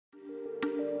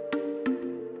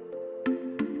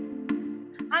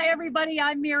everybody,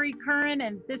 I'm Mary Curran,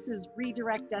 and this is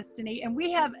Redirect Destiny, and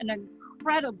we have an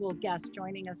incredible guest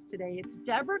joining us today. It's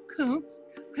Deborah Coonts,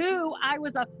 who I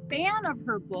was a fan of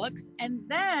her books, and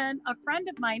then a friend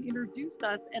of mine introduced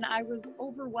us, and I was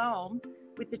overwhelmed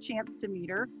with the chance to meet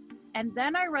her. And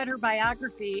then I read her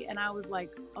biography, and I was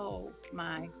like, oh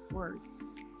my word.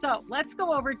 So let's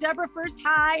go over. Deborah, first,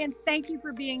 hi, and thank you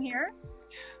for being here.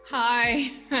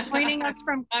 Hi. Joining us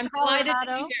from I'm Colorado. delighted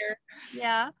to be here.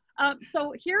 Yeah.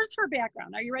 So here's her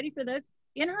background. Are you ready for this?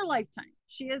 In her lifetime,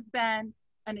 she has been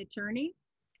an attorney,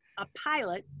 a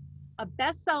pilot, a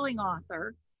best-selling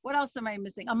author. What else am I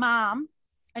missing? A mom,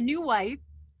 a new wife.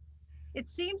 It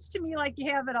seems to me like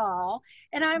you have it all.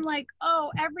 And I'm like,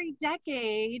 oh, every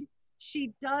decade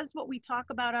she does what we talk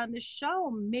about on this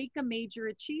show, make a major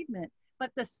achievement.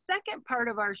 But the second part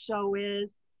of our show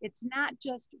is it's not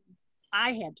just,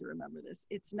 I had to remember this,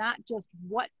 it's not just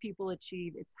what people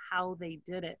achieve, it's how they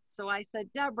did it. So I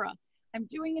said, Deborah, I'm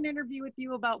doing an interview with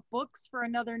you about books for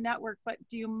another network, but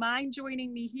do you mind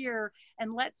joining me here?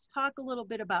 And let's talk a little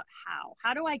bit about how.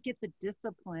 How do I get the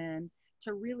discipline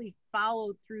to really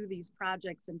follow through these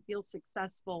projects and feel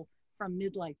successful from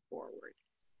midlife forward?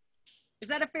 Is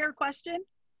that a fair question?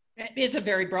 It's a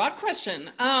very broad question.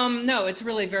 No, it's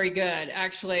really very good,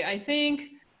 actually. I think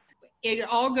it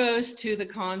all goes to the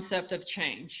concept of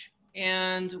change.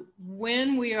 And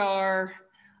when we are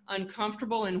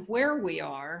uncomfortable in where we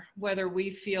are, whether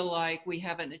we feel like we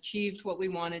haven't achieved what we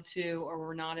wanted to, or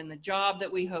we're not in the job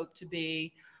that we hope to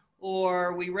be,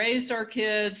 or we raised our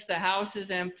kids, the house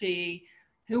is empty,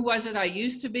 who was it I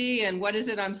used to be, and what is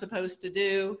it I'm supposed to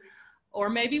do? Or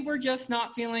maybe we're just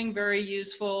not feeling very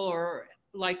useful or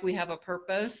like we have a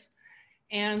purpose.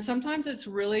 And sometimes it's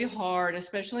really hard,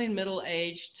 especially in middle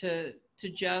age, to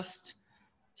just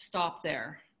stop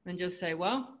there and just say,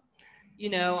 well, you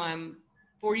know, I'm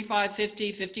 45,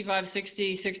 50, 55,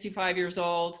 60, 65 years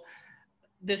old.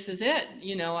 This is it.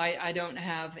 You know, I don't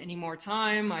have any more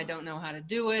time. I don't know how to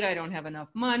do it. I don't have enough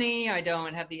money. I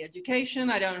don't have the education.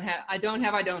 I don't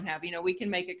have, you know, we can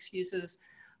make excuses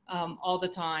all the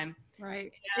time.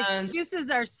 Right. Excuses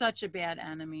are such a bad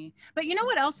enemy. But you know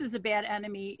what else is a bad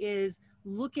enemy is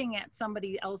looking at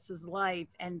somebody else's life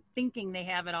and thinking they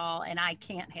have it all and I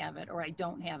can't have it or I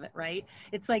don't have it, right?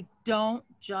 It's like, don't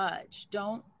judge,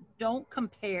 don't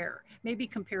compare. Maybe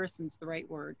comparison's the right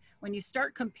word. When you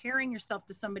start comparing yourself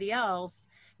to somebody else,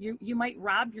 you might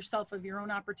rob yourself of your own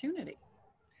opportunity.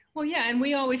 Well, yeah, and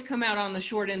we always come out on the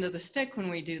short end of the stick when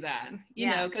we do that,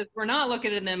 you know, because we're not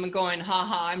looking at them and going, ha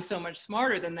ha, I'm so much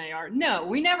smarter than they are. No,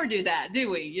 we never do that, do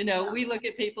we? You know, we look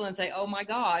at people and say, oh my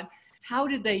God, how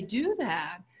did they do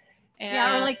that? And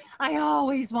yeah, or like, I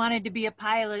always wanted to be a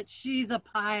pilot. She's a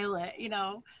pilot, you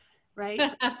know, right?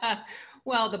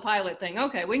 Well, the pilot thing.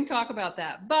 Okay, we can talk about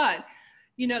that. But,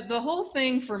 you know, the whole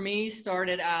thing for me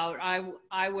started out,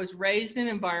 I was raised in an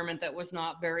environment that was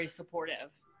not very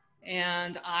supportive.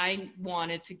 And I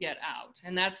wanted to get out.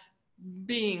 And that's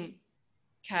being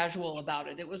casual about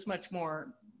it. It was much more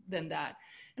than that.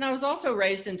 And I was also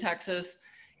raised in Texas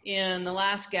in the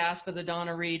last gasp of the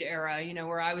Donna Reed era, you know,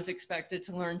 where I was expected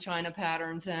to learn China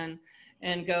patterns and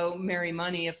go marry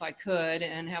money if I could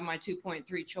and have my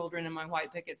 2.3 children and my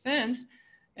white picket fence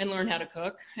and learn how to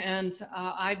cook. And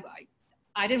I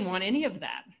didn't want any of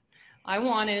that. I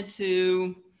wanted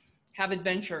to have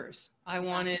adventures. I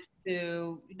wanted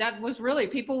that was really,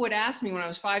 people would ask me when I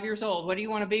was 5 years old, what do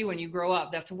you want to be when you grow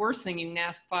up? That's the worst thing you can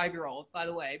ask a 5-year-old, by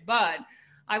the way. But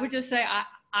I would just say,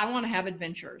 I want to have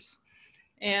adventures.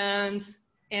 And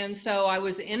so I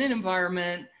was in an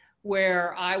environment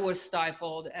where I was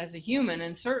stifled as a human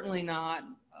and certainly not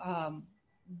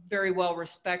very well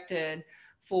respected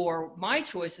for my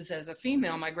choices as a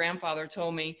female. My grandfather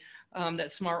told me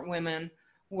that smart women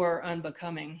were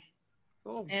unbecoming.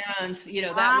 Oh. And you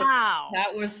know, that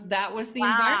was the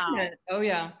environment. Oh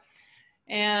yeah.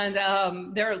 And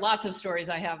there are lots of stories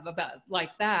I have about like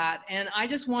that. And I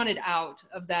just wanted out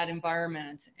of that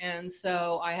environment. And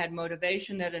so I had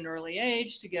motivation at an early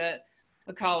age to get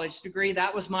a college degree.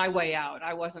 That was my way out.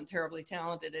 I wasn't terribly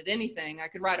talented at anything. I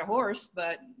could ride a horse,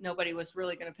 but nobody was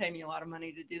really going to pay me a lot of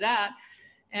money to do that.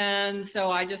 And so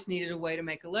I just needed a way to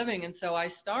make a living. And so I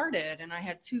started, and I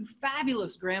had 2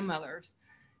 fabulous grandmothers.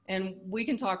 And we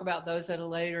can talk about those at a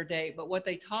later date, but what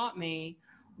they taught me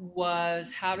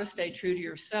was how to stay true to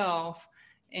yourself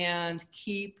and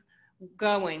keep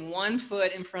going one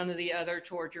foot in front of the other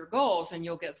toward your goals. And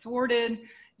you'll get thwarted,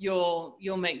 you'll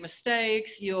make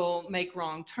mistakes, you'll make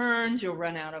wrong turns, you'll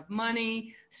run out of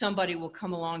money, somebody will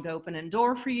come along to open a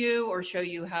door for you or show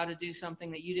you how to do something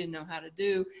that you didn't know how to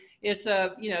do. It's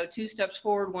a, you know, 2 steps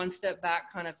forward, 1 step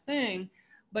back kind of thing.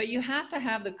 but you have to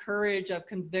have the courage of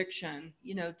conviction,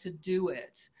 you know, to do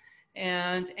it.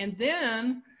 And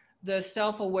then the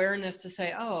self-awareness to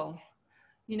say, oh,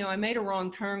 you know, I made a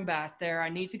wrong turn back there. I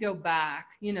need to go back,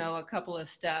 you know, a couple of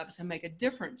steps and make a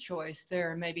different choice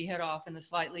there and maybe head off in a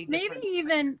slightly different. Maybe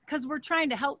even because we're trying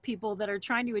to help people that are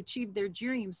trying to achieve their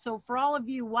dreams. So for all of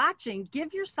you watching,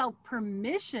 give yourself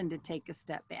permission to take a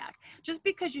step back. Just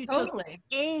because you took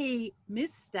a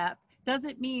misstep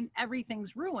doesn't mean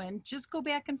everything's ruined. Just go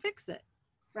back and fix it,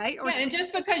 right? Or and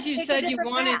just because you said you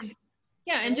wanted,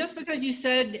 and just because you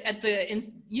said at the,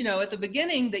 you know, at the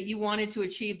beginning that you wanted to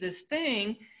achieve this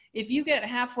thing, if you get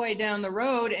halfway down the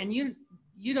road and you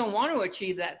don't want to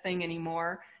achieve that thing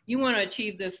anymore, you want to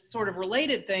achieve this sort of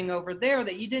related thing over there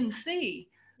that you didn't see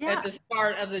at the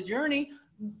start of the journey,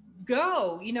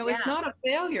 go. You know, it's not a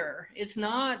failure. It's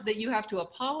not that you have to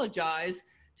apologize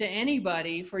to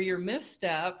anybody for your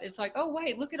misstep. It's like, oh,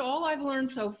 wait, look at all I've learned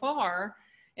so far.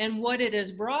 And what it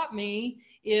has brought me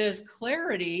is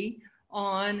clarity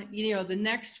on, you know, the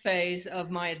next phase of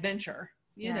my adventure,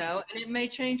 you know, and it may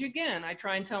change again. I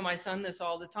try and tell my son this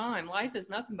all the time. Life is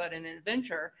nothing but an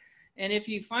adventure. And if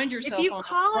you find yourself, if you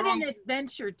call it an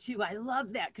adventure too, I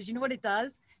love that, because you know what it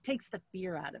does? It takes the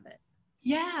fear out of it.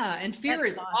 Yeah, and fear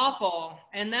is awful.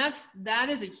 And that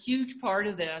is a huge part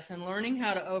of this, and learning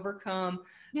how to overcome.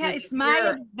 Yeah, it's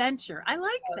my adventure. I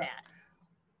like that.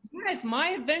 Yeah, it's my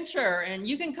adventure, and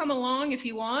you can come along if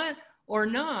you want or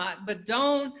not, but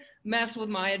don't mess with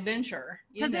my adventure.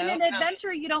 Because in an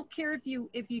adventure, you don't care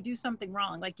if you do something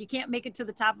wrong. Like, you can't make it to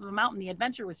the top of a mountain. The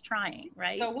adventure was trying,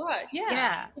 right? So what?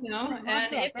 Yeah. You know,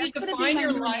 and if you define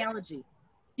your life,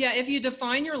 if you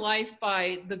define your life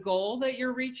by the goal that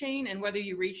you're reaching and whether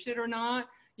you reached it or not,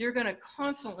 you're going to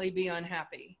constantly be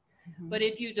unhappy. Mm-hmm. But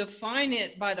if you define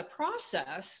it by the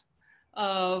process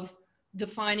of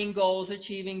defining goals,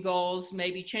 achieving goals,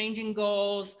 maybe changing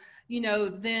goals, you know,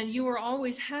 then you are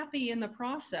always happy in the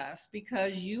process,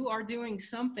 because you are doing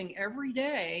something every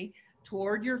day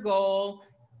toward your goal,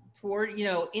 toward, you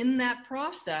know, in that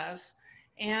process.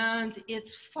 And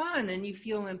it's fun, and you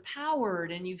feel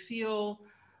empowered, and you feel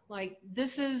like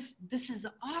this is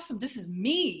awesome. This is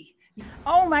me.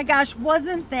 Oh my gosh,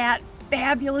 wasn't that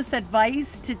fabulous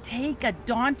advice, to take a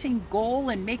daunting goal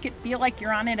and make it feel like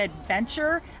you're on an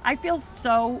adventure? I feel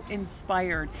so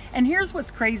inspired. And here's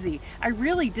what's crazy. I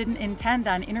really didn't intend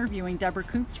on interviewing Deborah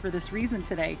Coonts for this reason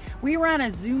today. We were on a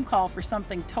Zoom call for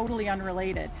something totally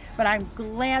unrelated, but I'm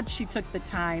glad she took the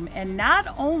time. And not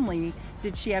only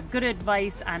did she have good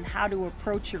advice on how to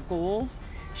approach your goals,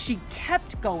 she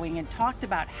kept going and talked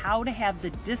about how to have the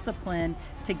discipline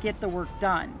to get the work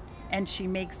done. And she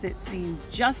makes it seem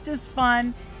just as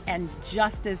fun and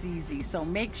just as easy. So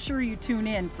make sure you tune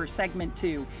in for segment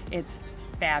 2. It's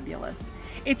fabulous.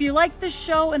 If you like this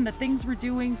show and the things we're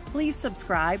doing, please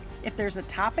subscribe. If there's a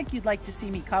topic you'd like to see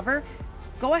me cover,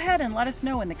 go ahead and let us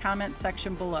know in the comment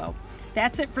section below.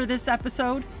 That's it for this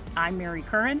episode. I'm Mary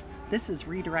Curran. This is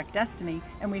Redirect Destiny,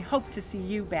 and we hope to see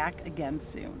you back again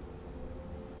soon.